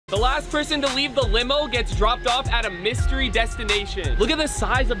last person to leave the limo gets dropped off at a mystery destination. Look at the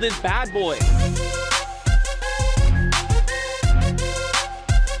size of this bad boy.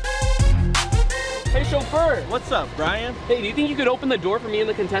 Hey, chauffeur. What's up, Brian? Hey, do you think you could open the door for me and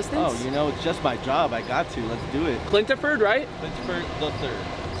the contestants? Oh, you know, it's just my job. I got to. Let's do it. Clintaford, right? Clintaford the third.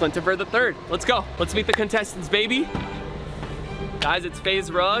 Clintaford the third. Let's go. Let's meet the contestants, baby. Guys, it's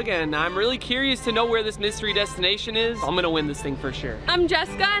FaZe Rug, and I'm really curious to know where this mystery destination is. I'm gonna win this thing for sure. I'm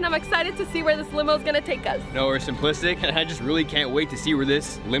Jessica, and I'm excited to see where this limo is gonna take us. No, we're Simplistic, and I just really can't wait to see where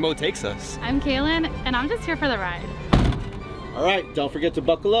this limo takes us. I'm Kaylin, and I'm just here for the ride. All right, don't forget to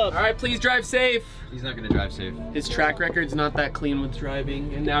buckle up. All right, please drive safe. He's not gonna drive safe. His track record's not that clean with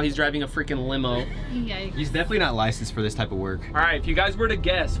driving, and now he's driving a freaking limo. Yikes. He's definitely not licensed for this type of work. All right, if you guys were to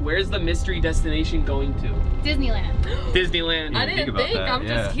guess, where's the mystery destination going to? Disneyland. Disneyland. I didn't think. I'm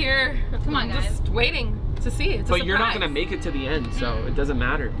just here. Come on, guys. Just waiting to see. It's a But you're not surprise. gonna make it to the end, so it doesn't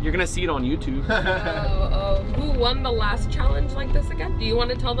matter. You're gonna see it on YouTube. Who won the last challenge like this again? Do you want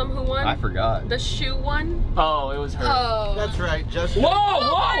to tell them who won? I forgot. The shoe one? Oh, it was her. Oh. That's right, just. Whoa,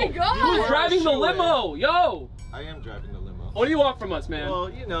 Oh my whoa! God. Who's driving the limo? Yo! I am driving the limo. What do you want from us, man? Well,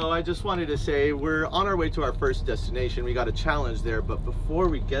 you know, I just wanted to say we're on our way to our first destination. We got a challenge there, but before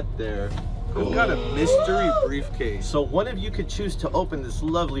we get there, we've got a mystery briefcase. So one of you could choose to open this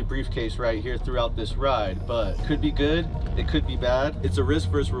lovely briefcase right here throughout this ride, but it could be good, it could be bad. It's a risk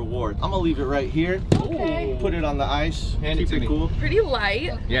versus reward. I'm gonna leave it right here. Okay. Put it on the ice, Hand it keep to it me. cool. Pretty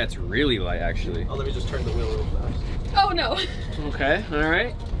light. Yeah, it's really light, actually. Oh, let me just turn the wheel real fast. Oh no. Okay, all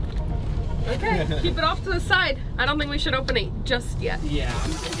right. Okay, keep it off to the side. I don't think we should open it just yet. Yeah.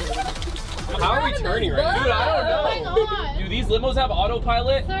 How are we turning right now? Dude, I don't know. Do these limos have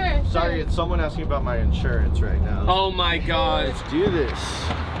autopilot? Sir, Sorry, it's someone asking about my insurance right now. Oh my God. Let's do this.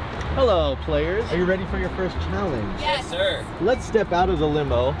 Hello, players. Are you ready for your first challenge? Yes. Sir. Let's step out of the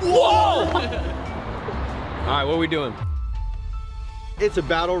limo. Whoa! All right, what are we doing? It's a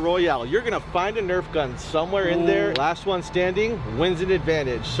battle royale. You're gonna find a Nerf gun somewhere in there. Last one standing wins an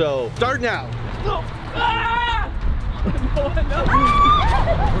advantage. So start now. No. Ah! No.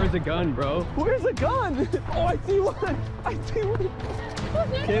 Where's the gun, bro? Where's the gun? Oh, I see one. I see one.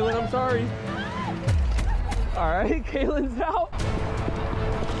 Kaylin, I'm sorry. All right, Kaylin's out.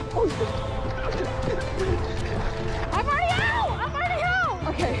 Oh, I'm already out! I'm already out!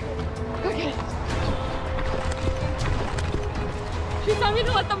 Okay. Okay. She told me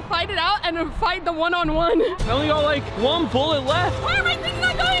to let them fight it out and then fight the one-on-one. I only got like one bullet left. Why are my things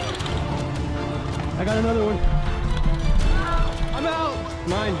not going? I got another one. I'm out.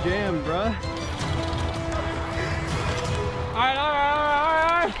 Mine jammed, bruh. All right, all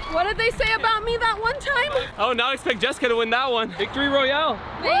right, all right. What did they say about me that one time? Oh, now I expect Jessica to win that one. Victory Royale.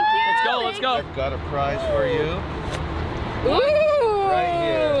 Thank you. Let's go, let's go. I've got a prize for you. Ooh. Right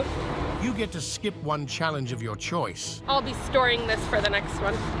here. You get to skip one challenge of your choice. I'll be storing this for the next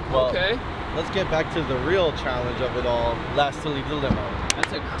one. Well, Okay. let's get back to the real challenge of it all. Last to leave the limo.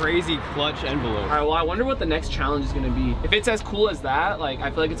 That's a crazy clutch envelope. All right, well, I wonder what the next challenge is gonna be. If it's as cool as that, like, I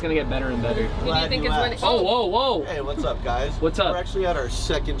feel like it's gonna get better and better. Who do you Glad think you is winning? asked. Oh, whoa, whoa. Hey, what's up, guys? What's up? We're actually at our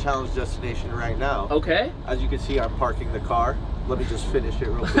second challenge destination right now. Okay. As you can see, I'm parking the car. Let me just finish it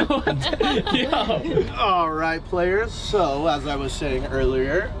real quick. Yo. All right, players. So, as I was saying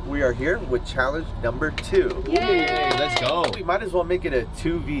earlier, we are here with challenge number 2. Hey, let's go. We might as well make it a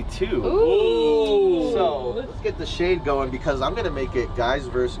 2v2. Ooh. So, let's get the shade going because I'm going to make it guys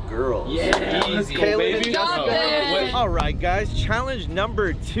versus girls. Yeah. Easy. Kaylin baby. and Jessica. Wait. All right, guys. Challenge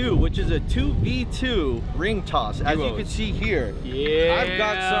number 2, which is a 2v2 ring toss. As you can see here, Yeah. I've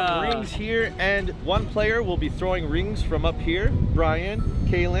got some rings here, and one player will be throwing rings from up here, Brian,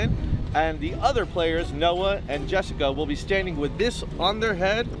 Kaylin, and the other players, Noah and Jessica, will be standing with this on their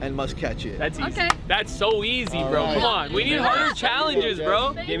head and must catch it. That's easy. Okay. That's so easy, All bro. right. Come on. We need harder challenges,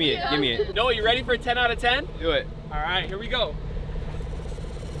 bro. Thank Give me it, you. give me it. Noah, you ready for a 10 out of 10? Do it. All right, here we go.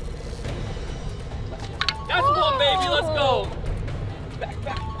 That's one, baby. Let's go. Back,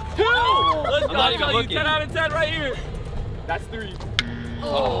 back. 2. Let's go. I'm not even I'll tell you, looking. 10 out of 10 right here. That's 3.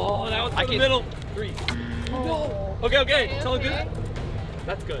 Oh, that was I for the can- middle. 3. Oh. Okay, okay. It's all Okay. good.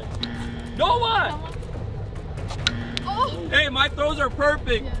 That's good. Noah! Oh. Hey, my throws are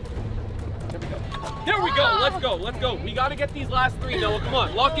perfect. There we go. Let's go. Let's go. We got to get these last 3, Noah. Come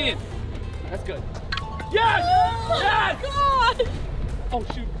on. Lock in. That's good. Yes! Yes! God. Oh,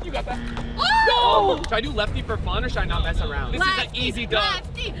 shoot. You got that. Oh. No! Should I do lefty for fun or should I not mess around? This is an easy dub.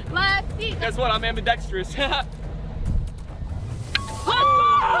 Lefty, lefty. Guess what? I'm ambidextrous. Let's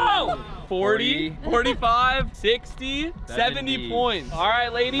go! 40, 45, 60, 70 70 points. All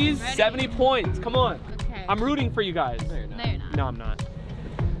right, ladies, Ready? 70 points. Come on. Okay. I'm rooting for you guys. No, you're not. No, I'm not.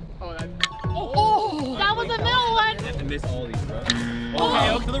 miss all these, bro. Okay,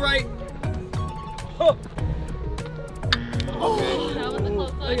 up to the right. Oh. Oh, that was a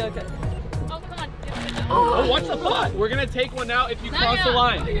close one. Okay. Oh, come on. Get it. Oh, watch the butt. We're gonna take one out if you cross the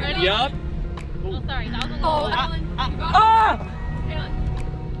line. Ready? Yup. Oh, sorry. That was a Oh, little one. Ah!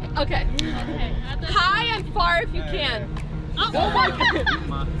 Okay. Okay. High and far if you can. Oh my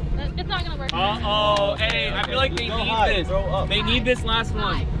God. It's not gonna work. Uh-oh. Hey, I feel like they Go need high, this. throw up. They need this last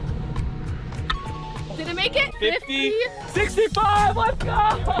one. Did it make it? 50, 65, let's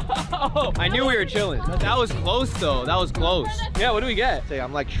go! I knew we were chilling. That was close though. That was close. Yeah, what do we get? Say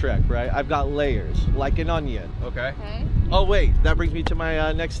I'm like Shrek, right? I've got layers, like an onion. Okay. Okay. Oh wait, that brings me to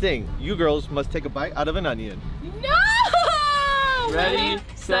my next thing. You girls must take a bite out of an onion. No! Ready,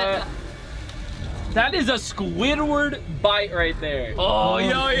 set. That is a Squidward bite right there. Oh, yo,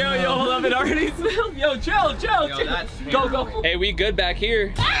 hold up, it already smells. Yo, chill. that's Go. Hey, we good back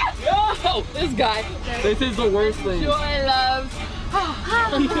here. Yo! This guy. This is the worst thing. Joy loves.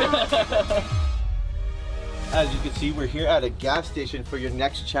 As you can see, we're here at a gas station for your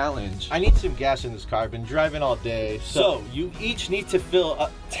next challenge. I need some gas in this car. I've been driving all day. So you each need to fill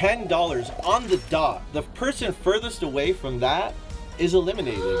up $10 on the dot. The person furthest away from that is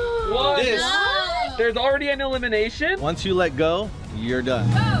eliminated. What? This, There's already an elimination? once you let go, you're done.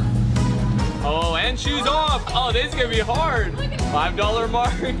 Oh, and shoes off. Oh, this is gonna be hard. $5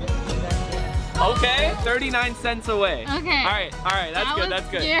 mark. Okay, 39 cents away. Okay. All right, that's good, that's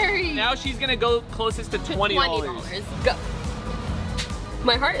good. Scary. Now she's gonna go closest to $20. $20. Go.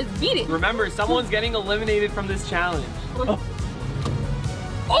 My heart is beating. Remember, someone's getting eliminated from this challenge.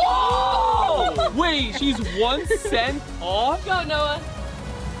 Oh! Wait, she's 1 cent off? Go, Noah.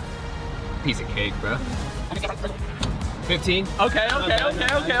 Piece of cake, bro. 15. Okay.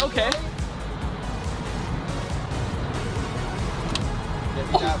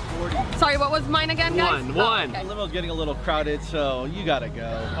 Got 40. Sorry, what was mine again, guys? One. The limo's getting a little crowded, so you gotta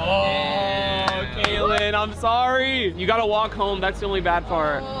go. Oh, Kaylin, I'm sorry. You gotta walk home. That's the only bad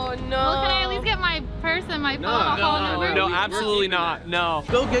part. Oh, no. Well, can I at least get my purse and my phone? No, absolutely not. No.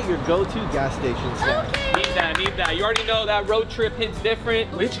 Go get your go-to gas station snack. Need that. You already know that road trip hits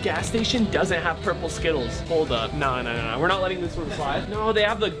different. Which gas station doesn't have purple Skittles? Hold up. No. We're not letting this one slide. No, they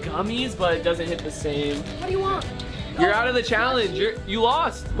have the gummies, but it doesn't hit the same. What do you want? You're out of the challenge. You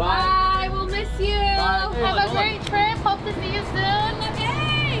lost. Bye. We'll miss you. Have a great trip. Hope to see you soon.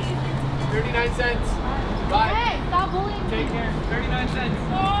 Yay! 39 cents. Bye. Hey, stop bullying me. Take care. 39 cents.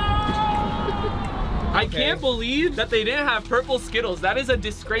 I can't believe that they didn't have purple Skittles. That is a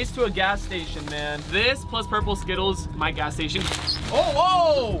disgrace to a gas station, man. This plus purple Skittles, my gas station. Oh,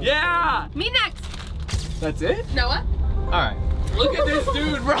 whoa! Yeah! Me next. That's it? Noah. All right. Look at this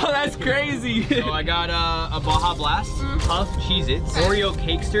dude, bro. That's crazy. So I got a Baja Blast, Puff Cheez-Its, Oreo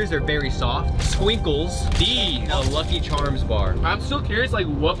Cakesters, they're very soft, Squinkles, a Lucky Charms bar. I'm still curious, like,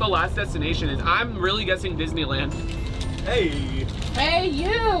 what the last destination is. I'm really guessing Disneyland. Hey, Hey,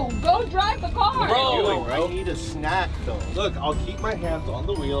 you. Go drive the car. Bro. I need a snack though. Look, I'll keep my hands on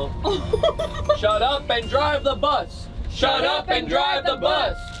the wheel. Shut up and drive the bus. Shut up and drive the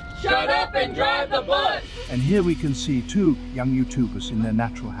bus. Shut up and drive the bus. And here we can see two young YouTubers in their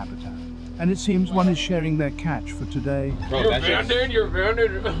natural habitat. And it seems one is sharing their catch for today. Bro, You're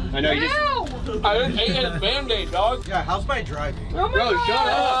Band-Aid. I know, you just... I didn't hate his Band-Aid, dog. Yeah, how's my driving? Bro, shut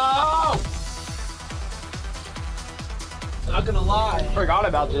up. Not gonna lie, I forgot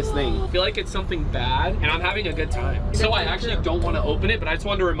about this thing. I feel like it's something bad, and I'm having a good time. So I actually don't want to open it, but I just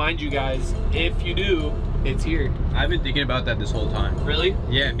wanted to remind you guys, if you do, it's here. I've been thinking about that this whole time. Really?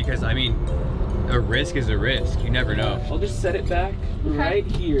 Yeah, because I mean, a risk is a risk. You never know. I'll just set it back right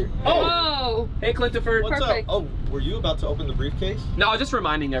here. Oh. Hey, Clintopher. What's Perfect. up? Oh, were you about to open the briefcase? No, just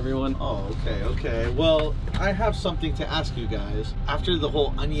reminding everyone. Oh, okay. Well, I have something to ask you guys. After the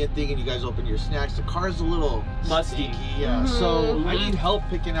whole onion thing and you guys open your snacks, the car's a little Musty. stinky. Yeah, so I need help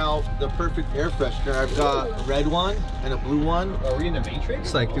picking out the perfect air freshener. I've got a red one and a blue one. Are we in the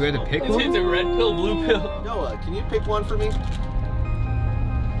Matrix? Like, do we have to pick It's one? a red pill, blue pill. Noah, can you pick one for me?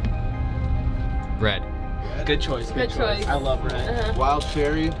 Red. Good choice. Good choice. I love red. Wild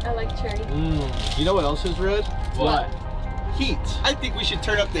cherry. I like cherry. You know what else is red? What? Heat. I think we should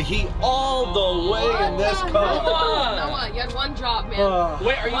turn up the heat all the way in this Come car. on. Noah, you had one job, man.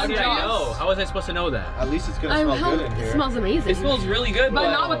 Wait, are you One serious? job. know? How was I supposed to know that? At least it's gonna smell good in here. It smells amazing. It smells really good,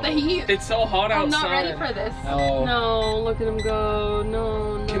 but not with the heat. It's so hot outside. I'm not ready for this. Oh. No, look at him go.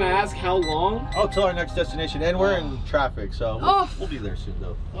 No. Can I ask how long? Oh, till our next destination, and we're in traffic, so Oh. we'll be there soon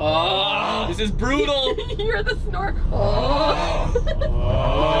though. Oh, this is brutal. You're the snore. Oh.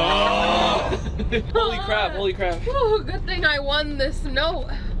 Holy crap, holy crap. Whew, good thing I won this note.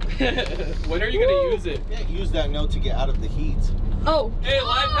 When are you gonna use it? You can't use that note to get out of the heat. Oh. Hey,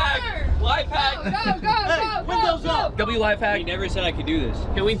 life hack! Life hack! Hey, windows up! W life hack. You never said I could do this.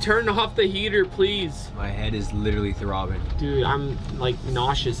 Can we turn off the heater, please? My head is literally throbbing. Dude, I'm like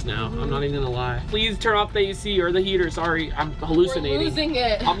nauseous now. I'm not even gonna lie. Please turn off the AC or the heater. Sorry, I'm hallucinating. We're losing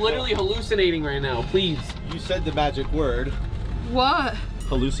it. I'm literally hallucinating right now. Please. You said the magic word. What?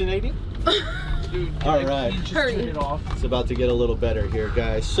 Hallucinating? Dude, all right. just Hurry. turn it off. It's about to get a little better here,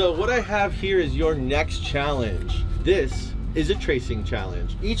 guys. So what I have here is your next challenge. This is a tracing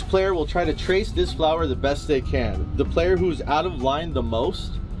challenge. Each player will try to trace this flower the best they can. The player who's out of line the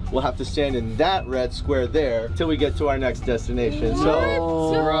most will have to stand in that red square there till we get to our next destination. So,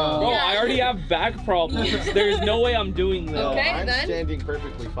 Bro, I already have back problems. There's no way I'm doing this. Okay, I'm then. standing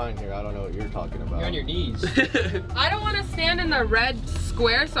perfectly fine here. I don't know what you're talking about. You're on your knees. I don't want to stand in the red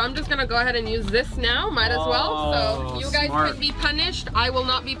square, so I'm just gonna go ahead and use this now. Might as well. So you guys smart. can be punished. I will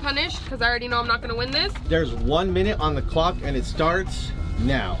not be punished because I already know I'm not gonna win this. There's 1 minute on the clock and it starts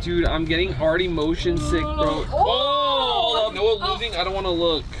now. Dude, I'm getting already motion sick, bro. Oh! No losing. I don't want to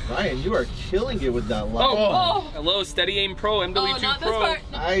look. Ryan, you are killing it with that line. Oh! Hello, Steady Aim Pro, MW2 Oh, not this Pro. part.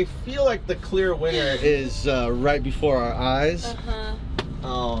 I feel like the clear winner is right before our eyes. I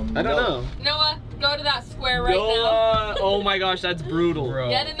don't know. Noah, go to that square right now. Noah! Oh my gosh, that's brutal. Bro.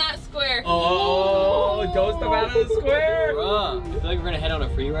 Get in that square. Oh, don't step out of the square. Bruh, I feel like we're gonna head on a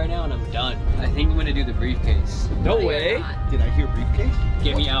free right now and I'm done. I think I'm gonna do the briefcase. No you're way. not. Did I hear briefcase?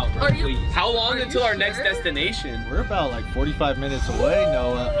 Get me out, bro, Are you- please. How long Are you until our sure? next destination? We're about like 45 minutes away,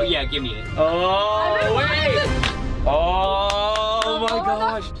 Noah. Oh yeah, give me it. Oh, wait. Oh my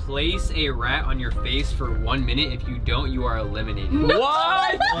gosh. Place a rat on your face for 1 minute. If you don't, you are eliminated.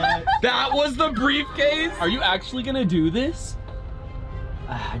 What? What? That was the briefcase? Are you actually gonna do this?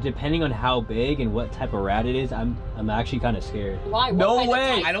 Depending on how big and what type of rat it is, I'm actually kind of scared. Why? What No kind of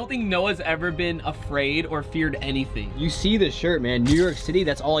way. type? I don't think Noah's ever been afraid or feared anything. You see the shirt, man. New York City,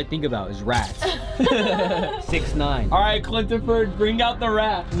 that's all I think about is rats. 6'9". All right, Clintonford, bring out the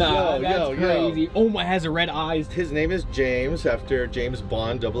rat. Nah, Yo, that's yo, yo. crazy. Oh my, has a red eyes. His name is James, after James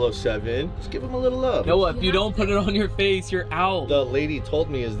Bond 007. Just give him a little love. Noah, if you don't put it on your face, you're out. The lady told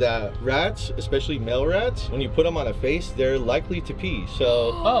me is that rats, especially male rats, when you put them on a face, they're likely to pee. So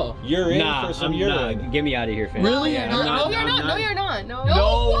Oh. you're in Nah, for some I'm urine. not. Get me out of here, fam. Really? No, you're not. No, you're not. No, you're not. No.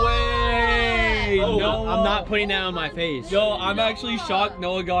 No way. Oh, No. I'm not putting that on my face. Yo, I'm actually shocked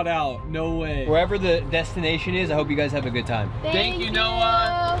Noah got out. No way. Wherever the destination is, I hope you guys have a good time. Thank you,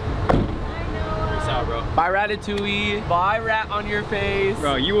 Noah. Peace out, bro. Bye, Ratatouille. Bye, rat on your face.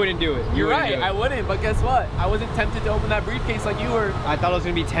 Bro, you wouldn't do it. You're wouldn't right, do it. I wouldn't, but guess what? I wasn't tempted to open that briefcase like you were. I thought it was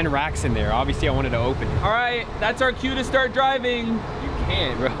gonna be 10 racks in there. Obviously, I wanted to open it. All right, that's our cue to start driving. You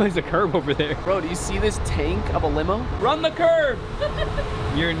can't, bro. There's a curb over there. Bro, do you see this tank of a limo? Run the curb.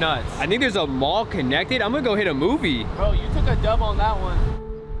 You're nuts. I think there's a mall connected. I'm gonna go hit a movie. Bro, you took a dub on that one.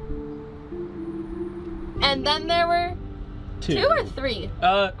 And then there were 2 or 3.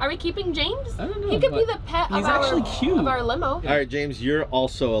 Are we keeping James? I don't know, He could be but the pet he's of our, actually cute. of our limo. All right, James, you're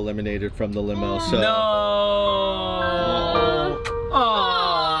also eliminated from the limo. So No.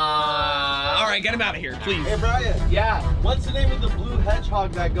 All right, get him out of here, please. Hey, Brian. Yeah. What's the name of the blue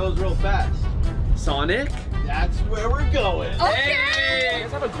hedgehog that goes real fast? Sonic? That's where we're going. Okay. Hey! You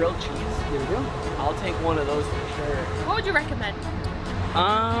guys have a grilled cheese? Yeah. I'll take one of those for sure. What would you recommend?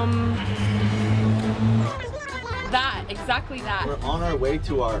 That, exactly that. We're on our way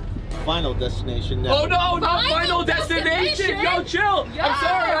to our final destination now. Oh no, not Final final destination! destination? Yo, chill! Yo. I'm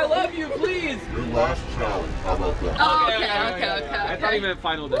sorry, I love you, please! Your last challenge. How about that? Oh, okay. I thought he meant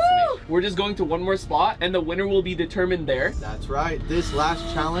final destination. We're just going to one more spot, and the winner will be determined there. That's right. This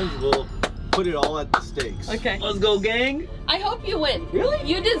last challenge will put it all at the stakes. Okay. Let's go, gang! I hope you win. Really?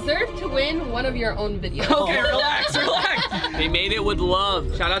 You deserve to win one of your own videos. Okay, relax, relax! They made it with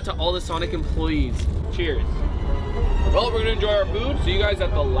love. Shout out to all the Sonic employees. Cheers. Well, we're gonna enjoy our food. See you guys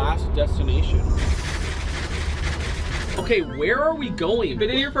at the last destination. Okay, where are we going? Been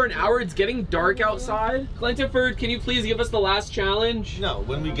in here for an hour, it's getting dark outside. Clintonford, can you please give us the last challenge? No,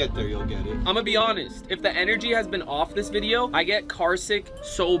 when we get there, you'll get it. I'm gonna be honest, if the energy has been off this video, I get car sick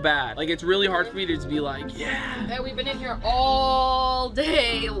so bad. Like, it's really hard for me to just be like, yeah. And we've been in here all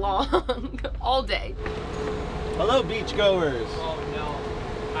day long. All day. Hello, beachgoers. Oh no.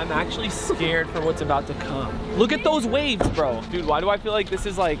 I'm actually scared for what's about to come. Look at those waves, bro. Dude, why do I feel like this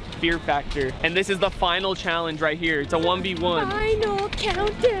is like Fear Factor? And this is the final challenge right here. It's a 1v1. Final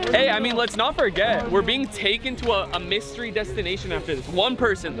Countdown. Hey, I mean, let's not forget, we're being taken to a mystery destination after this. One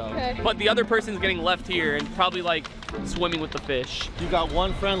person though, Okay. but the other person's getting left here and probably like swimming with the fish. You got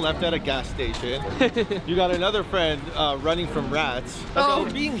one friend left at a gas station. You got another friend running from rats. Oh.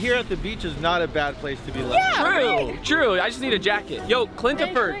 So being here at the beach is not a bad place to be left. Yeah. True, true. I just need a jacket. Yo,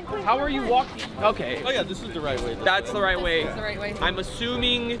 Clintopher, how are you walking? Okay, Oh yeah, this is the right way. that's the right way. That's the right way. I'm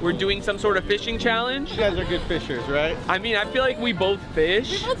assuming we're doing some sort of fishing challenge. You guys are good fishers, right? I mean, I feel like we both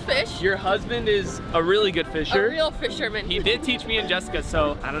fish. We both fish. Your husband is a really good fisher. A real fisherman. He did teach me and Jessica,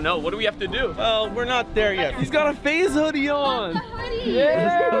 so I don't know. What do we have to do? Well, we're not there yet. He's got a FaZe hoodie on. Honey.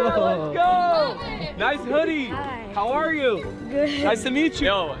 Yeah, let's go. Hi. Nice hoodie. Hi. How are you? Good. Nice to meet you.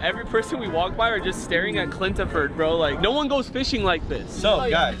 Yo, every person we walk by are just staring at Clintopher, bro. Like, no one goes fishing like this. So,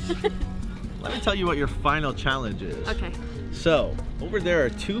 guys, let me tell you what your final challenge is. Okay. So, over there are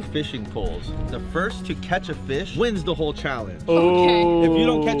 2 fishing poles. The first to catch a fish wins the whole challenge. Okay. If you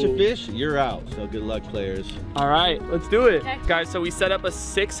don't catch a fish, you're out. So good luck, players. All right, let's do it. Okay. Guys, so we set up a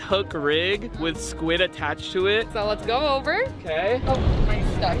 6-hook rig with squid attached to it. So let's go over. Okay. Oh, mine's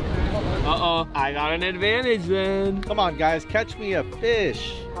stuck. Hold on. Uh-oh, I got an advantage then. Come on, guys, catch me a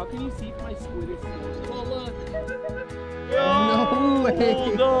fish. How can you see if my squid is still? Oh, look. No way.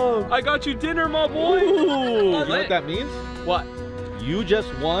 Hold up. I got you dinner, my boy. You know what that means? What? You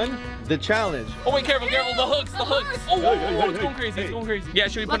just won the challenge. Oh wait, careful, careful, the hooks, the hooks. Oh, it's going crazy, it's going crazy. Yeah,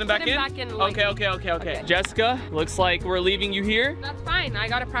 should we put Let's him back put him in? back in, like- Okay. Okay. Jessica, looks like we're leaving you here. That's fine. I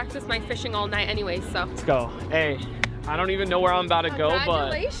gotta practice my fishing all night anyway, so. Let's go. Hey, I don't even know where I'm about to go,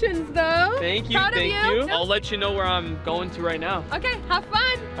 but Congratulations, though. thank you, Proud of thank you. you. I'll let you know where I'm going to right now. Okay, have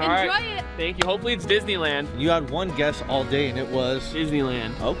fun. All Enjoy right. it. Thank you. Hopefully it's Disneyland. You had one guess all day and it was...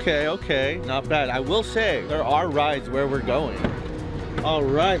 Disneyland. Okay, not bad. I will say, there are rides where we're going. All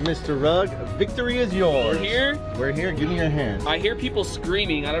right, Mr. Rugg, victory is yours. We're here. We're here, give me your hand. I hear people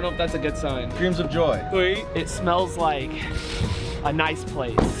screaming. I don't know if that's a good sign. Screams of joy. Wait. It smells like a nice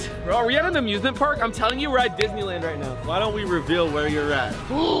place. Bro, are we at an amusement park? I'm telling you, we're at Disneyland right now. Why don't we reveal where you're at?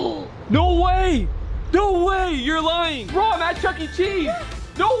 No way! No way! You're lying! Bro, I'm at Chuck E. Cheese!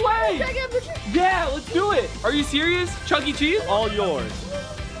 No way! Yeah, let's do it! Are you serious? Chuck E. Cheese? All yours.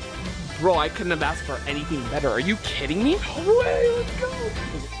 Bro, I couldn't have asked for anything better. Are you kidding me? No way! Let's go!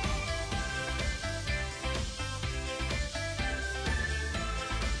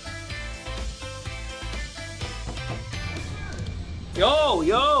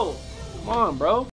 Yo! Come on, bro.